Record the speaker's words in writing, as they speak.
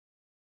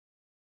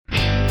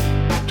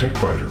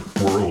TechBiter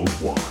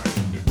Worldwide.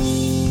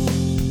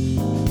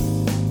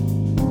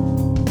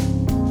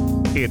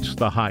 It's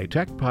the High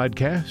Tech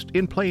Podcast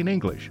in plain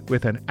English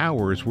with an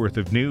hour's worth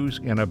of news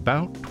in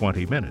about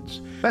 20 minutes.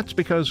 That's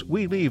because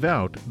we leave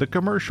out the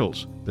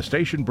commercials, the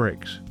station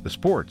breaks, the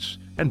sports,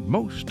 and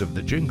most of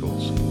the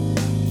jingles.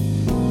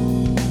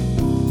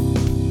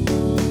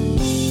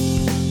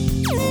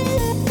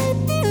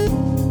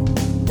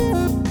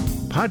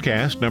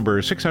 Podcast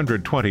number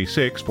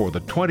 626 for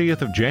the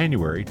 20th of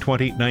January,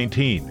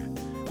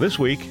 2019. This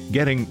week,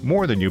 getting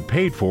more than you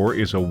paid for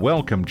is a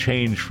welcome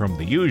change from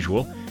the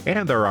usual,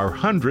 and there are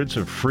hundreds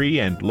of free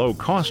and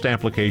low-cost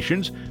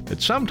applications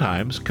that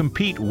sometimes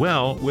compete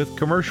well with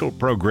commercial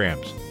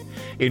programs.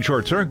 In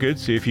short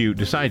circuits, if you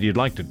decide you'd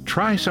like to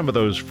try some of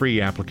those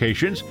free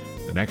applications,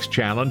 the next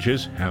challenge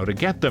is how to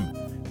get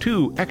them.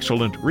 Two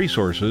excellent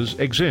resources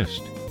exist.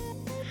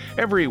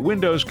 Every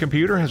Windows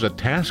computer has a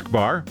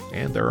taskbar,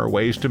 and there are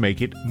ways to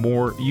make it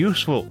more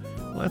useful.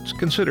 Let's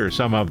consider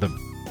some of them.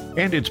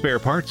 And in spare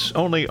parts,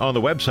 only on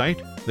the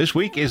website, this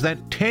week is that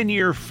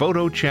 10-year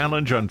photo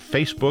challenge on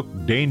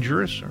Facebook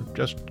dangerous or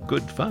just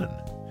good fun?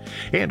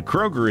 And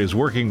Kroger is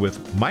working with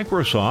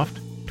Microsoft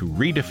to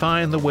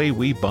redefine the way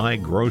we buy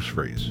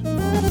groceries.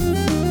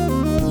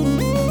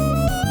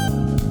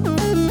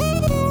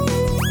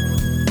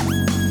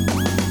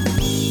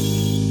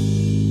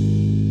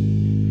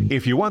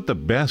 If you want the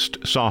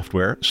best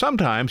software,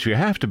 sometimes you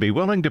have to be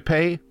willing to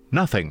pay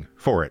nothing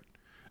for it.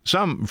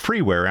 Some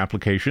freeware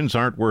applications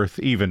aren't worth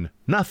even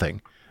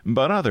nothing,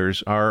 but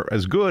others are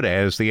as good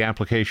as the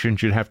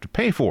applications you'd have to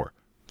pay for,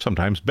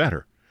 sometimes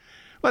better.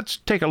 Let's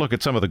take a look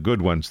at some of the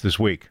good ones this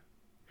week.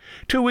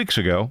 2 weeks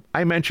ago,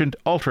 I mentioned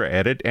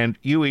UltraEdit and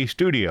UE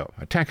Studio,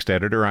 a text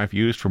editor I've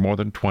used for more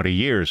than 20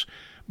 years,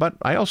 but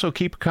I also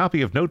keep a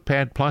copy of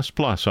Notepad++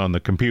 on the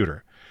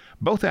computer.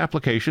 Both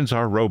applications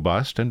are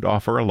robust and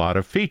offer a lot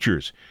of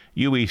features.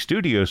 UE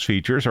Studio's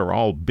features are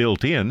all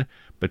built in,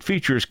 but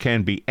features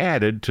can be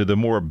added to the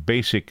more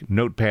basic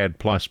Notepad++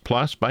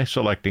 by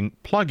selecting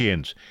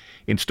plugins.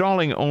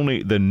 Installing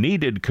only the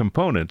needed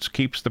components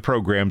keeps the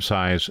program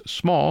size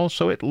small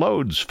so it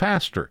loads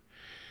faster.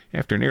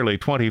 After nearly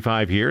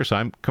 25 years,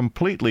 I'm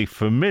completely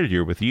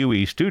familiar with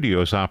UE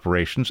Studio's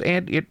operations,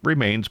 and it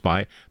remains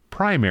my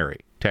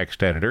primary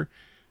text editor.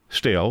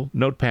 Still,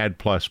 Notepad++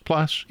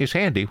 is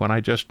handy when I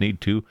just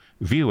need to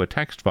view a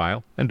text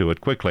file and do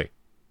it quickly.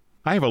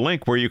 I have a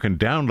link where you can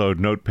download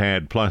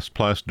Notepad++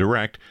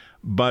 direct,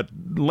 but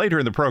later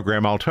in the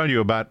program I'll tell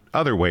you about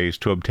other ways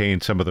to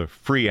obtain some of the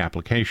free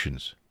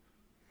applications.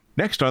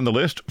 Next on the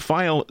list,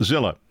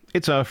 FileZilla.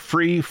 It's a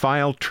free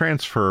file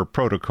transfer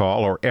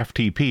protocol, or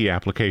FTP,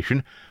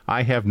 application.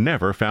 I have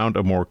never found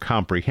a more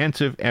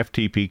comprehensive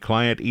FTP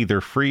client,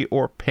 either free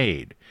or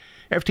paid.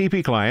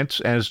 FTP clients,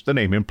 as the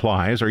name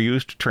implies, are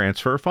used to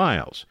transfer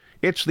files.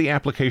 It's the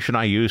application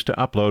I use to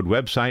upload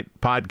website,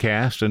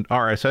 podcast, and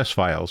RSS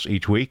files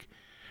each week.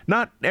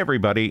 Not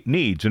everybody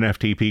needs an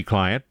FTP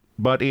client,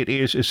 but it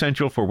is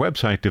essential for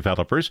website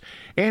developers,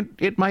 and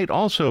it might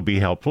also be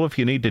helpful if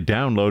you need to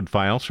download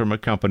files from a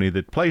company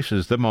that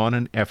places them on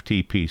an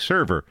FTP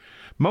server.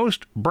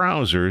 Most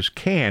browsers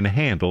can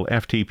handle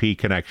FTP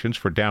connections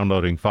for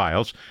downloading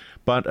files,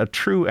 but a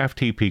true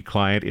FTP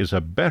client is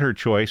a better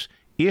choice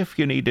if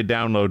you need to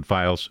download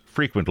files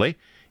frequently,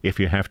 if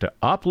you have to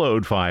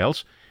upload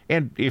files,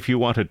 and if you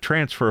want to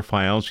transfer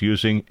files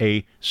using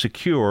a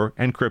secure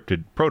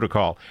encrypted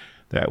protocol.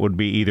 That would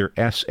be either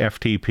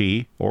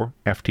SFTP or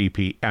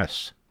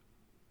FTPS.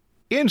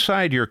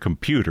 Inside your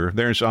computer,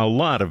 there's a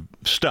lot of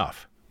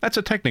stuff. That's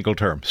a technical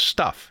term,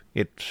 stuff.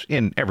 It's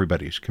in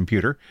everybody's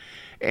computer.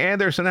 And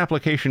there's an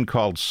application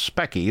called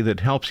Specky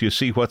that helps you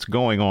see what's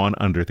going on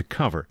under the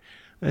cover.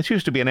 This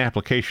used to be an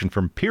application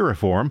from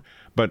Piriform,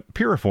 but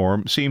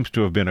Piriform seems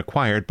to have been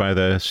acquired by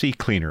the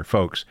CCleaner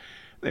folks.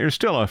 There's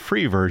still a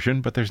free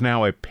version, but there's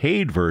now a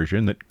paid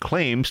version that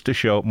claims to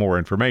show more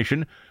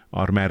information,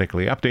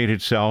 automatically update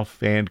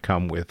itself, and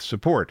come with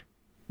support.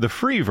 The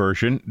free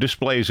version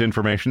displays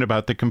information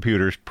about the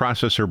computer's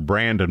processor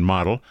brand and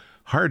model,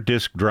 hard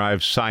disk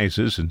drive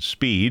sizes and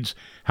speeds,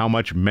 how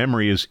much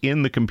memory is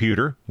in the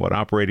computer, what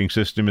operating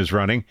system is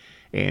running,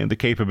 and the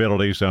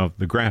capabilities of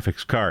the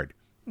graphics card.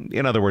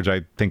 In other words,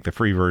 I think the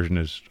free version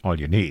is all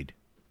you need.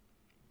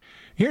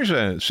 Here's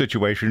a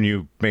situation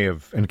you may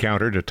have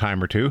encountered a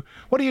time or two.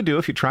 What do you do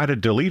if you try to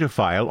delete a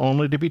file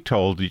only to be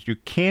told that you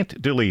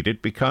can't delete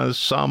it because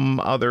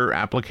some other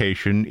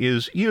application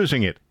is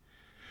using it?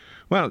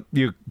 Well,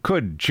 you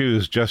could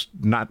choose just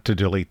not to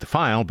delete the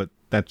file, but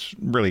that's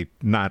really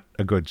not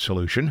a good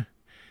solution.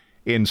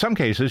 In some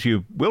cases,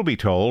 you will be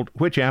told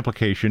which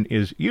application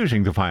is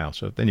using the file,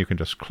 so then you can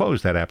just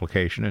close that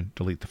application and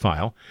delete the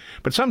file.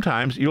 But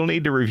sometimes you'll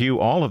need to review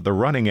all of the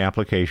running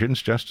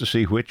applications just to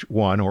see which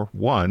one or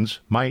ones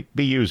might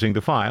be using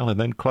the file, and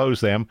then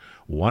close them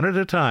one at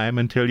a time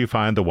until you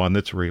find the one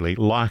that's really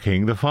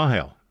locking the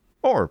file.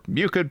 Or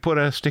you could put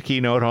a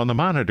sticky note on the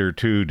monitor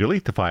to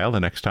delete the file the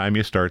next time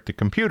you start the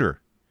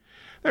computer.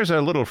 There's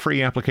a little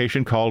free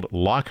application called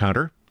Lock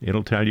Hunter.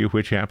 It'll tell you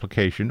which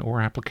application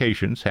or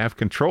applications have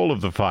control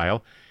of the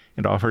file,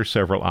 and offers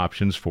several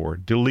options for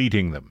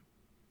deleting them.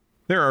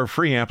 There are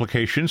free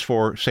applications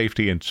for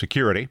safety and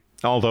security,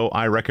 although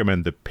I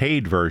recommend the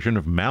paid version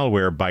of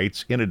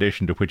Malwarebytes in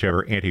addition to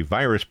whichever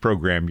antivirus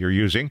program you're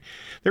using.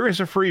 There is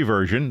a free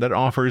version that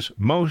offers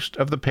most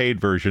of the paid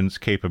version's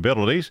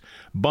capabilities,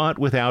 but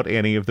without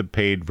any of the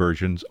paid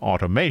version's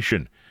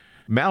automation.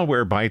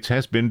 Malwarebytes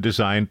has been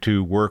designed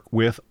to work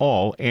with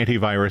all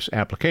antivirus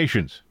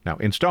applications. Now,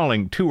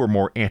 installing 2 or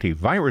more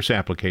antivirus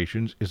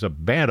applications is a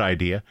bad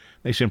idea.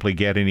 They simply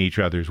get in each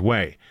other's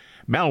way.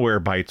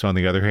 Malwarebytes, on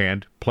the other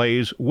hand,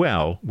 plays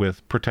well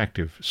with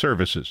protective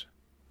services.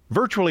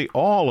 Virtually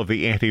all of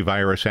the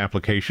antivirus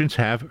applications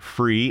have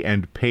free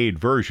and paid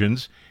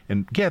versions,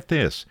 and get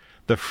this,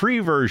 the free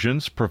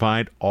versions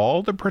provide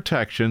all the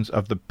protections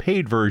of the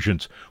paid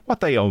versions. What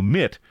they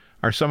omit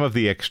are some of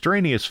the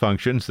extraneous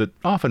functions that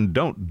often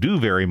don't do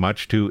very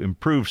much to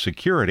improve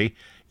security,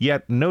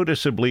 yet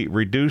noticeably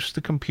reduce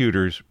the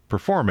computer's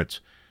performance.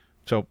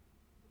 So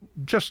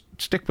just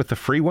stick with the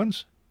free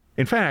ones.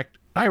 In fact,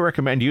 I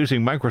recommend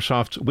using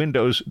Microsoft's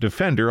Windows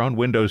Defender on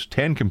Windows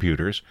 10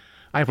 computers.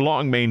 I've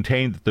long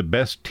maintained that the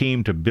best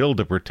team to build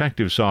the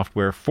protective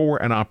software for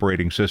an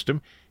operating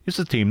system is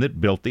the team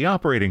that built the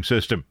operating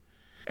system.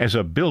 As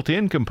a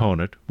built-in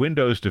component,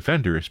 Windows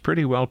Defender is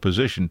pretty well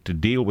positioned to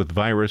deal with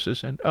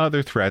viruses and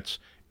other threats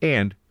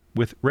and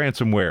with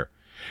ransomware.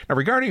 Now,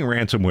 regarding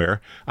ransomware,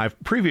 I've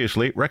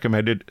previously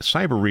recommended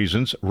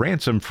Cybereason's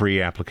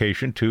ransom-free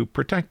application to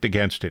protect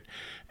against it.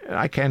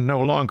 I can no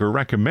longer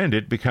recommend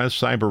it because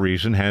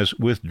Cybereason has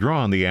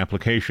withdrawn the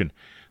application.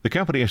 The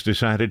company has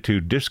decided to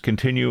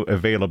discontinue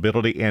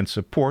availability and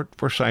support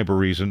for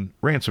Cybereason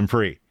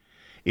ransom-free.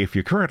 If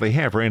you currently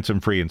have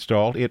ransom-free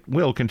installed, it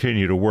will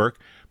continue to work,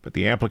 but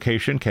the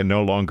application can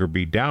no longer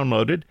be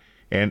downloaded,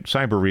 and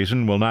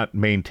Cybereason will not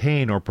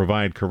maintain or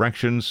provide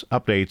corrections,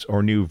 updates,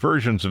 or new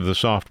versions of the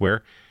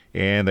software,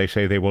 and they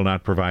say they will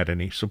not provide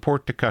any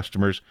support to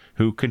customers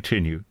who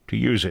continue to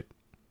use it.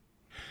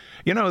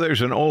 You know,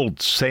 there's an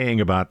old saying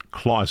about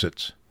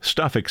closets.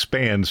 Stuff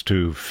expands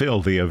to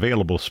fill the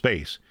available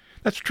space.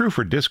 That's true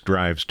for disk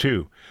drives,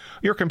 too.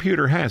 Your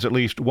computer has at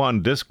least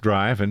one disk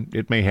drive, and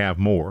it may have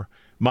more.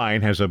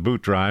 Mine has a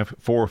boot drive,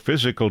 4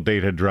 physical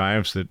data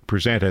drives that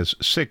present as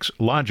 6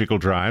 logical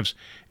drives,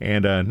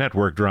 and a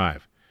network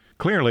drive.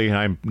 Clearly,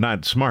 I'm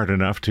not smart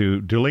enough to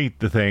delete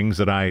the things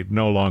that I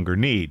no longer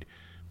need.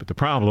 But the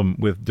problem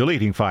with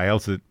deleting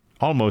files is that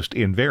almost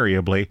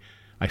invariably,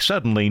 I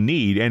suddenly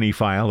need any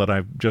file that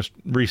I've just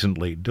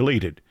recently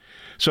deleted.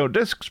 So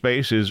disk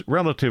space is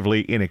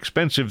relatively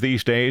inexpensive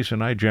these days,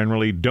 and I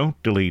generally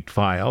don't delete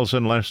files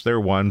unless they're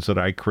ones that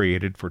I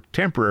created for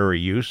temporary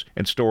use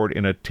and stored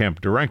in a temp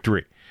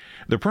directory.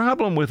 The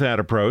problem with that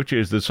approach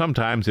is that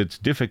sometimes it's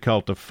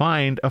difficult to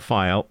find a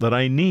file that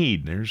I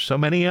need. There's so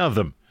many of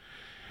them.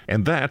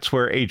 And that's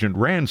where Agent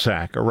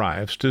Ransack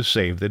arrives to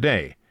save the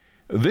day.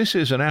 This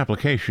is an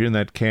application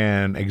that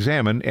can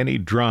examine any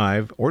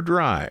drive or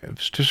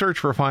drives to search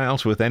for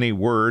files with any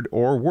word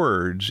or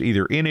words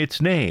either in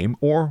its name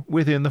or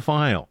within the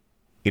file.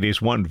 It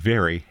is one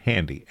very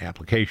handy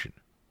application.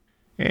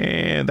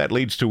 And that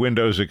leads to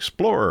Windows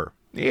Explorer.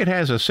 It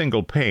has a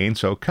single pane,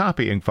 so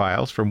copying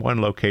files from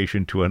one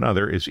location to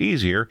another is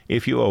easier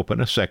if you open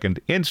a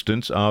second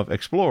instance of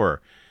Explorer.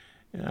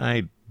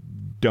 I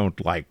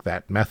don't like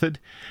that method.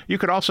 You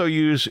could also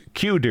use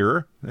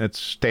QDIR, that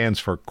stands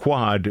for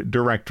Quad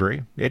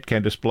Directory. It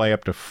can display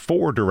up to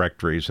 4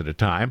 directories at a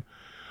time.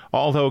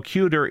 Although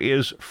QDIR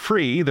is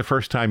free, the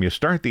first time you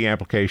start the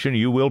application,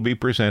 you will be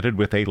presented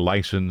with a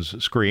license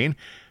screen.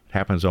 It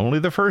happens only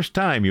the first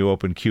time you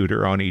open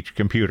QDIR on each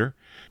computer,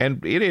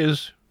 and it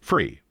is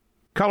free.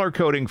 Color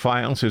coding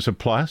files is a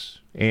plus,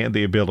 and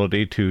the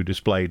ability to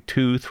display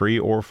 2, 3,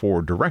 or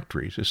 4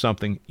 directories is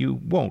something you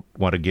won't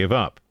want to give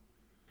up.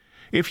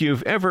 If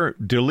you've ever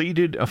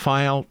deleted a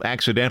file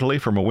accidentally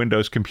from a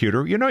Windows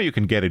computer, you know you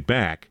can get it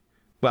back.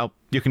 Well,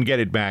 you can get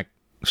it back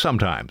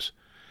sometimes.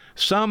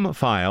 Some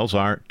files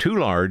are too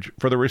large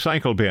for the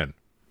recycle bin,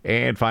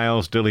 and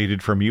files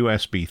deleted from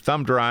USB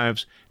thumb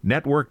drives,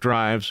 network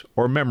drives,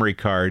 or memory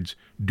cards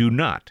do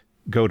not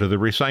go to the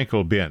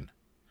recycle bin.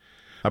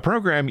 A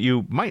program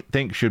you might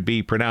think should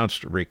be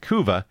pronounced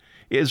Recuva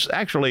is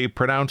actually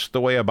pronounced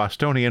the way a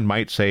Bostonian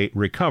might say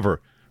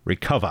recover,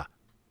 Recova.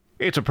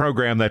 It's a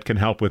program that can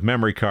help with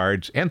memory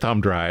cards and thumb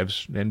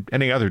drives and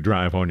any other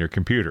drive on your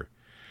computer.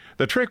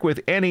 The trick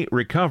with any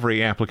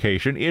recovery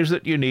application is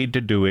that you need to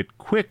do it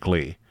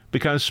quickly,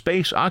 because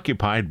space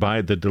occupied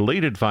by the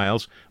deleted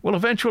files will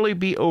eventually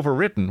be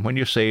overwritten when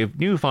you save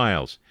new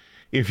files.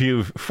 If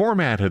you've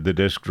formatted the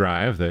disk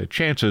drive, the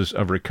chances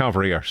of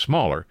recovery are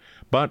smaller,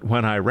 but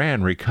when I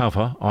ran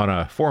Recova on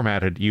a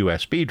formatted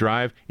USB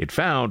drive, it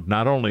found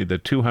not only the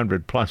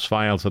 200-plus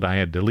files that I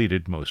had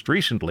deleted most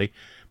recently,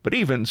 but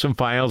even some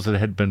files that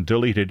had been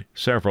deleted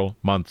several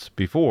months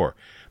before.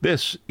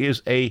 This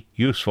is a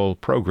useful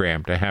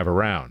program to have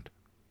around.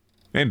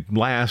 And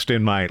last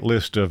in my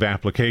list of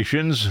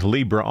applications,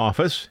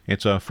 LibreOffice.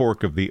 It's a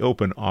fork of the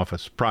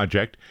OpenOffice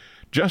project.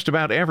 Just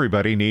about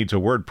everybody needs a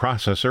word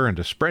processor and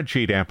a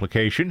spreadsheet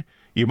application.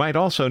 You might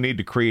also need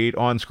to create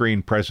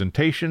on-screen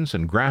presentations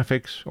and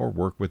graphics or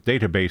work with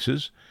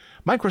databases.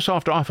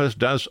 Microsoft Office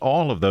does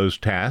all of those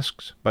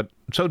tasks, but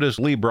so does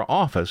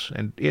LibreOffice,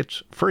 and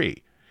it's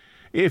free.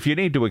 If you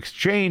need to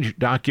exchange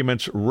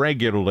documents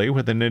regularly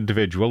with an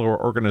individual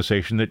or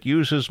organization that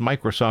uses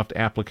Microsoft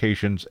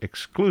applications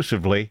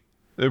exclusively,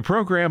 the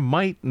program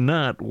might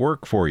not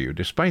work for you,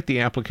 despite the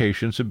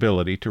application's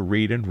ability to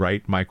read and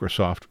write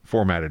Microsoft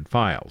formatted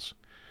files.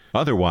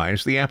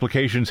 Otherwise, the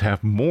applications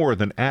have more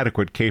than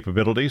adequate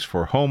capabilities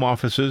for home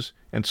offices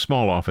and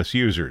small office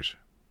users.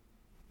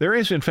 There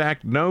is, in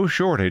fact, no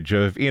shortage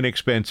of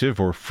inexpensive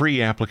or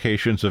free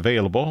applications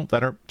available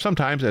that are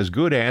sometimes as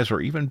good as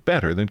or even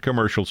better than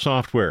commercial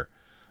software.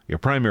 Your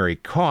primary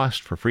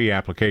cost for free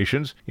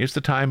applications is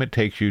the time it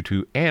takes you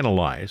to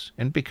analyze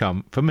and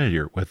become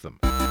familiar with them.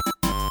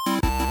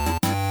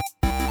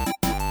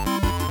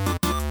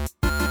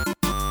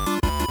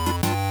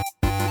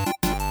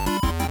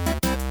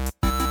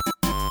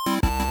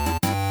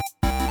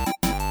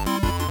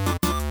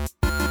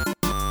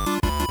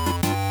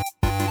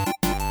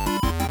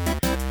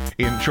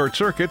 In short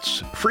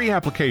circuits, free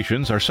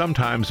applications are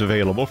sometimes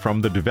available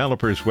from the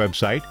developer's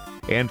website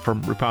and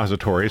from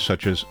repositories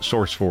such as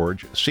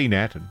SourceForge,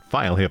 CNET, and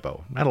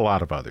FileHippo, and a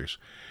lot of others.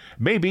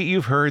 Maybe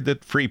you've heard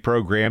that free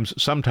programs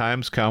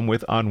sometimes come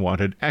with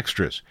unwanted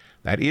extras.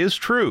 That is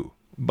true,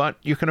 but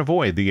you can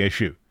avoid the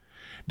issue.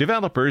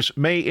 Developers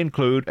may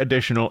include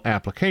additional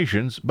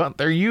applications, but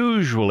they're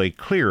usually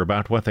clear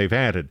about what they've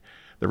added.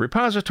 The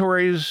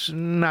repositories,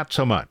 not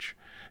so much.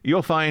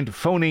 You'll find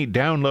phony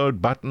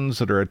download buttons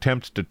that are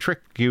attempts to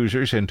trick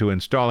users into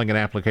installing an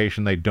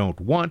application they don't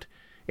want,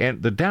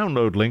 and the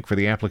download link for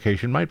the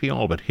application might be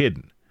all but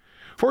hidden.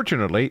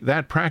 Fortunately,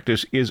 that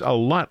practice is a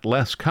lot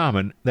less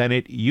common than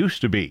it used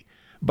to be,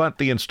 but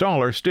the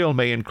installer still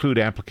may include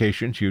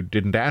applications you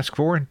didn't ask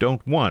for and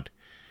don't want.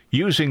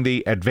 Using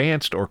the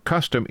Advanced or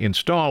Custom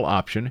Install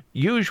option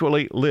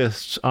usually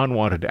lists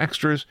unwanted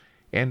extras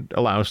and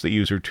allows the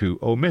user to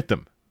omit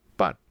them.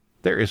 But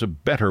there is a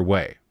better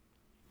way.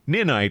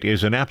 Ninite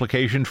is an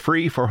application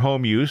free for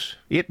home use.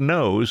 It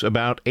knows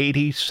about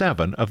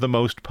 87 of the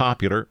most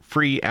popular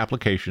free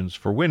applications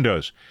for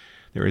Windows.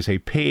 There is a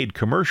paid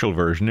commercial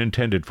version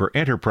intended for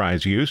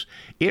enterprise use.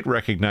 It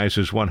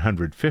recognizes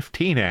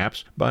 115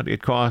 apps, but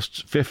it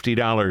costs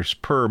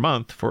 $50 per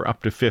month for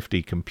up to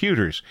 50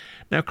 computers.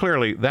 Now,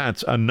 clearly,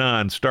 that's a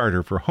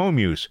non-starter for home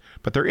use,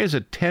 but there is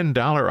a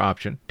 $10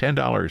 option,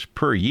 $10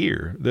 per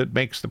year, that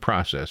makes the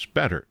process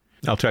better.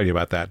 I'll tell you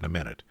about that in a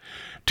minute.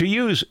 To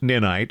use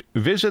Ninite,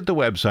 visit the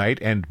website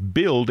and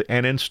build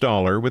an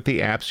installer with the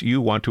apps you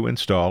want to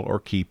install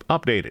or keep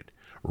updated.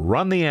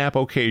 Run the app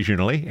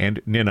occasionally,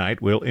 and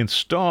Ninite will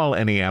install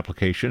any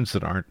applications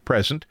that aren't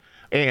present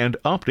and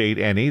update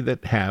any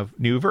that have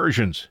new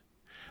versions.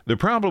 The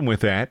problem with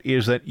that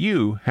is that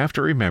you have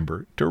to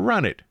remember to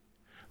run it.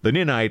 The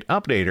Ninite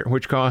Updater,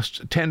 which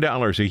costs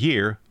 $10 a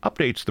year,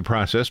 updates the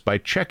process by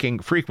checking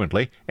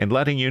frequently and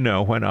letting you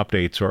know when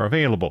updates are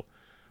available.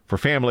 For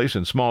families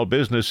and small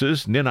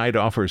businesses, Ninite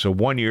offers a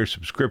 1-year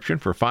subscription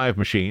for 5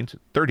 machines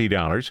at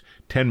 $30,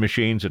 10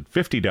 machines at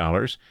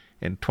 $50,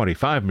 and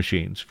 25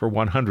 machines for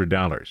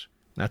 $100.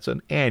 That's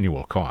an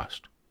annual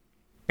cost.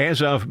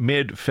 As of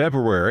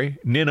mid-February,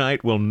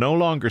 Ninite will no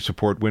longer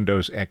support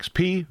Windows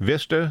XP,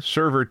 Vista,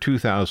 Server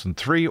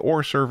 2003,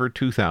 or Server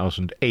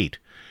 2008.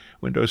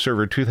 Windows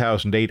Server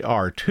 2008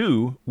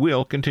 R2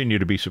 will continue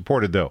to be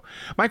supported, though.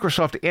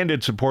 Microsoft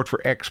ended support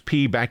for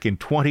XP back in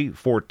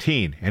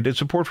 2014, and did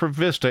support for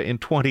Vista in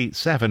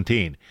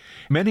 2017.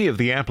 Many of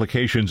the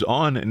applications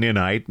on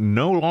Ninite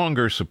no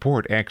longer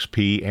support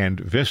XP and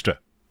Vista.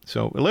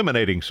 So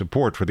eliminating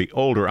support for the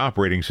older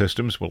operating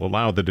systems will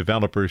allow the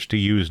developers to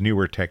use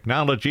newer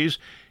technologies,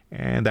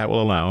 and that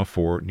will allow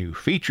for new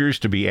features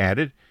to be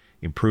added,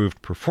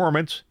 improved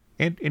performance,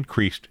 and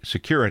increased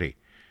security.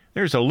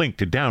 There's a link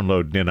to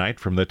download Ninite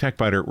from the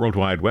TechBiter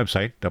Worldwide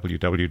website,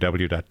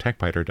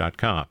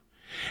 www.techbiter.com.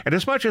 And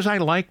as much as I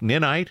like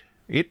Ninite,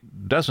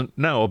 it doesn't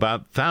know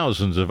about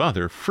thousands of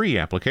other free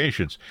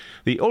applications.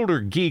 The Older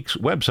Geeks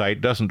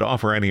website doesn't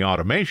offer any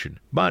automation,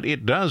 but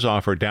it does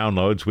offer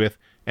downloads with,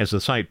 as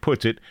the site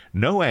puts it,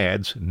 no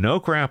ads, no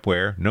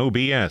crapware, no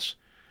BS.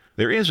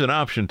 There is an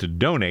option to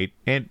donate,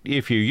 and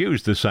if you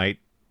use the site,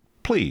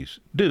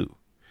 please do.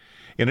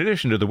 In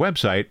addition to the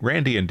website,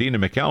 Randy and Dina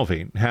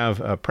McKelvey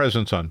have a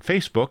presence on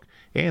Facebook,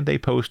 and they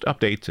post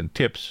updates and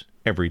tips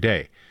every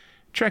day.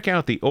 Check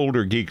out the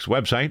Older Geeks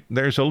website.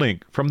 There's a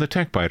link from the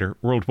TechBiter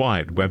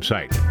Worldwide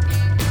website.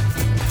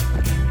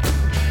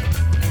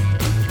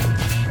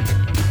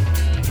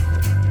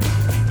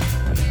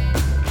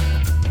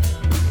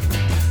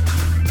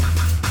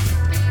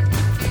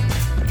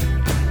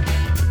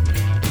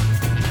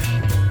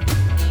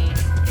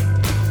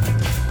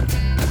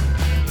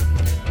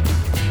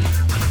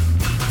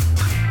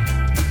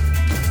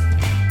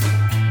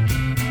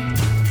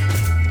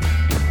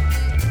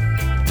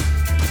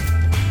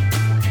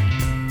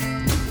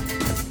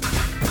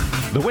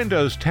 The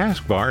Windows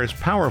taskbar is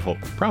powerful,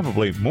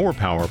 probably more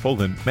powerful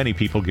than many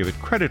people give it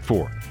credit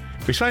for.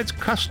 Besides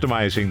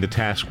customizing the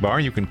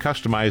taskbar, you can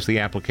customize the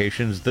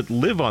applications that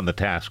live on the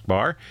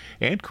taskbar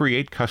and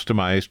create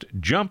customized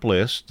jump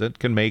lists that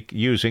can make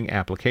using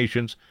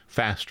applications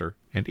faster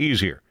and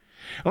easier.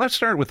 Let's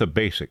start with the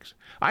basics.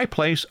 I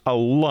place a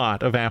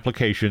lot of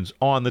applications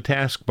on the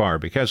taskbar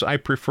because I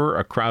prefer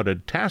a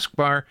crowded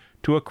taskbar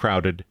to a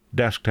crowded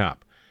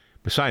desktop.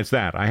 Besides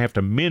that, I have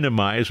to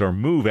minimize or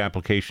move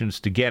applications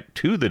to get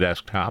to the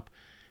desktop,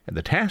 and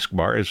the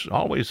taskbar is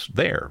always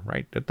there,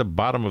 right at the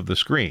bottom of the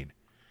screen.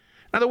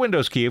 Now, the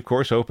Windows key, of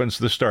course, opens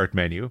the Start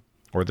menu,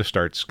 or the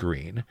Start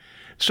screen,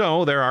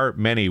 so there are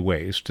many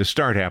ways to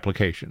start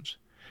applications.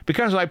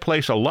 Because I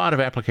place a lot of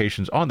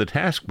applications on the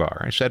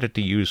taskbar, I set it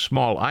to use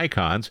small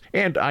icons,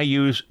 and I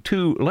use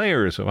 2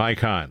 layers of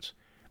icons.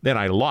 Then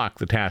I lock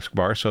the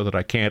taskbar so that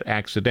I can't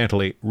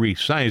accidentally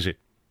resize it.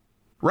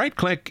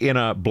 Right-click in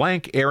a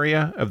blank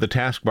area of the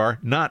taskbar,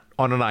 not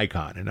on an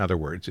icon. In other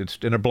words, it's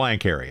in a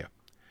blank area.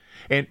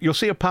 And you'll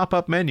see a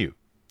pop-up menu.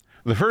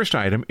 The first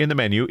item in the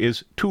menu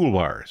is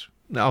Toolbars.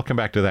 I'll come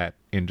back to that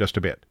in just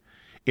a bit.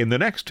 In the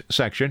next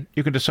section,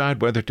 you can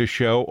decide whether to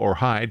show or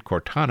hide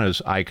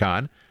Cortana's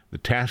icon, the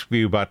Task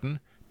View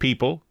button,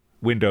 People,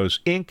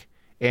 Windows Ink,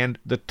 and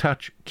the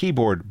Touch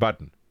Keyboard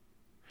button.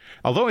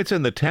 Although it's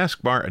in the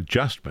taskbar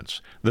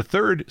adjustments, the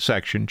third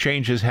section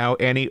changes how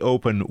any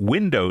open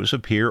windows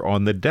appear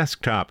on the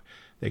desktop.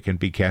 They can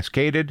be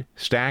cascaded,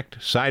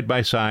 stacked, side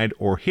by side,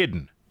 or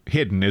hidden.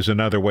 Hidden is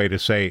another way to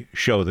say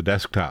show the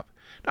desktop.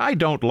 I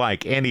don't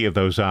like any of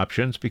those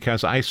options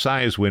because I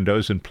size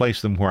windows and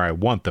place them where I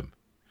want them.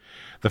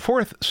 The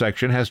fourth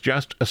section has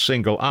just a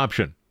single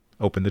option: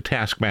 open the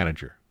Task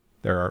Manager.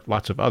 There are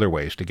lots of other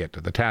ways to get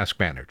to the Task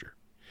Manager.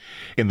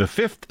 In the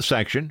fifth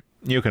section,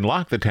 you can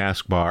lock the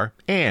taskbar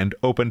and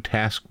open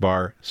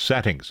taskbar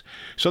settings.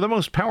 So the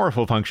most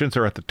powerful functions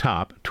are at the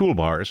top,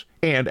 Toolbars,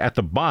 and at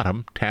the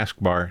bottom,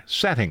 Taskbar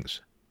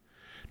Settings.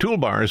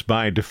 Toolbars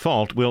by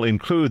default will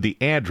include the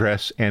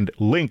address and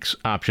links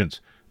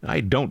options.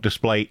 I don't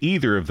display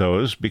either of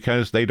those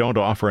because they don't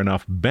offer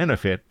enough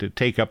benefit to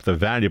take up the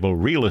valuable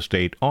real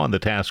estate on the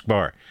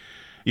taskbar.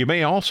 You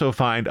may also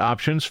find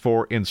options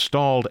for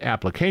installed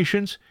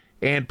applications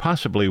and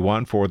possibly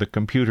one for the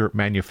computer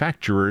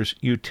manufacturer's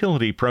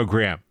utility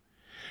program.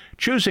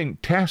 Choosing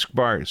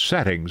Taskbar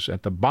Settings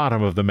at the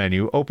bottom of the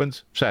menu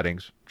opens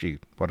Settings, gee,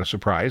 what a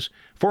surprise,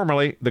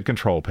 formerly the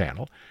Control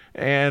Panel,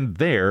 and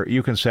there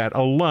you can set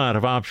a lot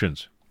of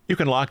options. You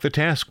can lock the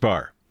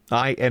taskbar.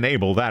 I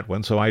enable that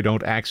one so I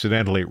don't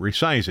accidentally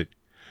resize it.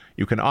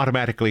 You can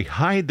automatically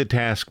hide the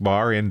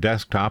taskbar in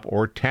desktop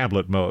or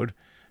tablet mode.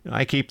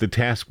 I keep the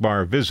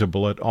taskbar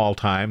visible at all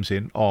times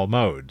in all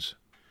modes.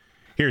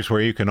 Here's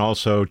where you can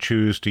also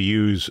choose to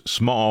use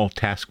small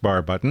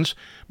taskbar buttons.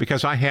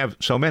 Because I have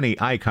so many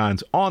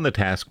icons on the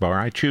taskbar,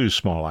 I choose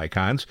small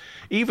icons.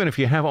 Even if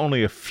you have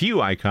only a few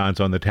icons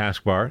on the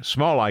taskbar,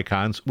 small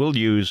icons will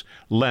use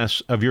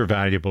less of your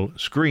valuable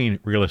screen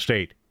real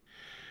estate.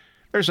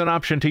 There's an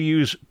option to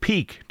use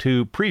Peek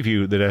to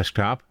preview the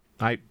desktop.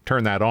 I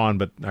turn that on,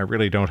 but I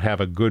really don't have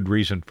a good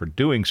reason for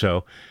doing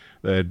so.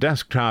 The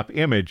desktop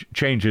image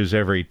changes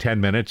every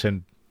 10 minutes,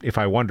 and if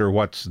I wonder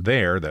what's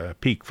there, the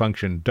Peek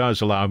function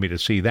does allow me to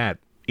see that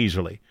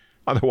easily.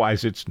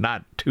 Otherwise, it's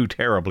not too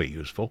terribly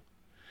useful.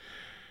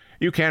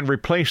 You can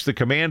replace the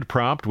command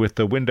prompt with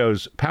the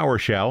Windows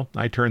PowerShell.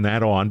 I turn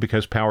that on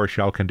because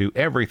PowerShell can do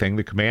everything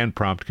the command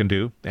prompt can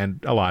do, and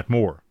a lot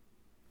more.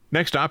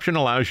 Next option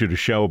allows you to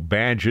show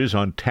badges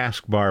on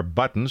taskbar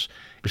buttons.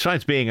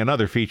 Besides being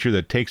another feature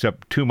that takes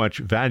up too much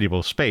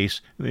valuable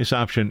space, this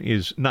option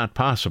is not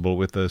possible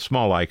with the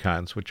small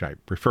icons, which I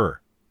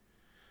prefer.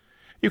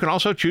 You can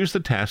also choose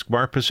the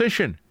taskbar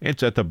position.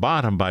 It's at the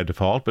bottom by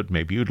default, but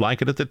maybe you'd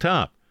like it at the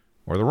top,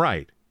 or the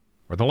right,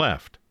 or the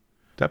left.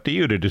 It's up to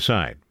you to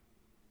decide.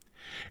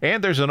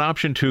 And there's an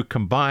option to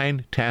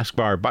combine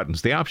taskbar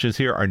buttons. The options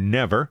here are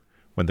never,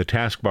 when the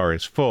taskbar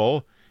is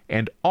full,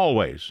 and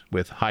always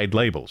with hide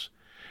labels.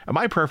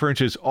 My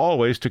preference is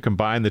always to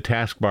combine the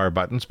taskbar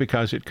buttons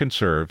because it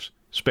conserves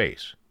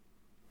space.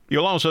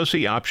 You'll also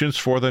see options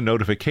for the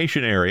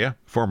notification area,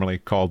 formerly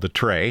called the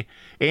tray,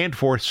 and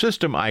for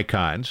system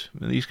icons.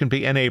 These can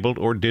be enabled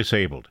or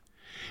disabled.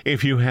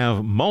 If you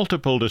have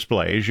multiple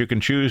displays, you can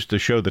choose to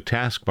show the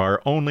taskbar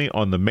only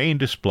on the main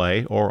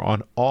display or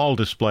on all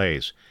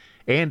displays.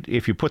 And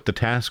if you put the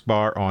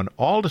taskbar on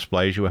all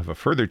displays, you have a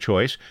further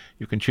choice.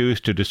 You can choose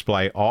to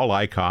display all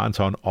icons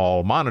on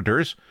all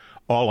monitors,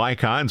 all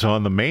icons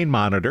on the main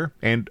monitor,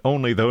 and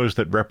only those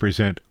that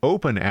represent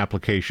open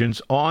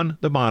applications on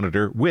the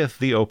monitor with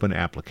the open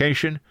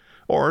application,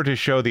 or to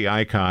show the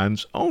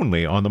icons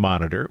only on the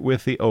monitor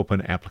with the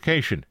open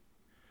application.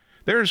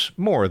 There's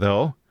more,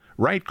 though.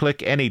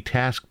 Right-click any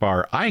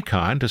taskbar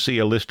icon to see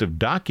a list of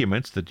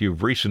documents that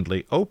you've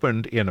recently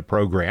opened in a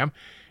program.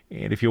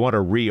 And if you want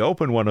to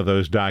reopen one of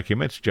those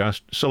documents,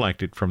 just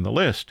select it from the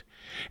list.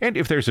 And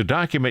if there's a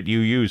document you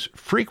use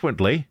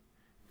frequently,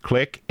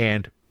 click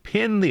and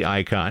pin the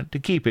icon to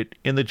keep it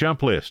in the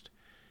jump list.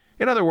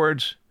 In other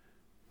words,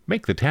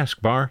 make the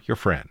taskbar your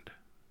friend.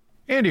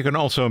 And you can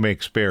also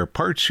make spare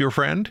parts your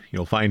friend.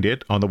 You'll find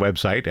it on the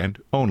website and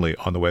only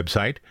on the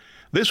website.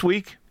 This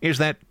week, is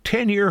that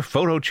 10-year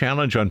photo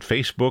challenge on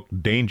Facebook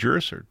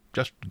dangerous or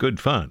just good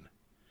fun?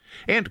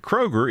 And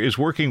Kroger is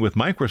working with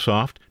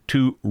Microsoft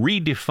to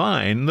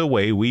redefine the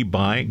way we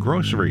buy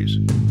groceries.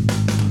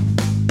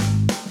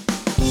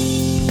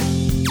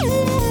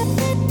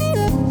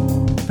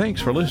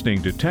 Thanks for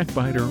listening to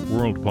TechBiter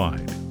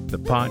Worldwide, the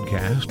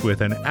podcast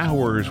with an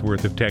hour's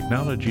worth of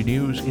technology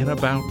news in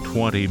about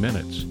 20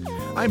 minutes.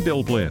 I'm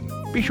Bill Blinn.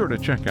 Be sure to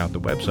check out the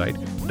website,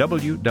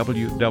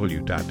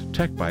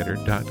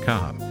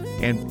 www.techbiter.com.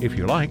 And if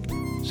you like,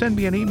 send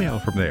me an email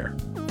from there.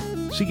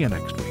 See you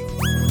next week.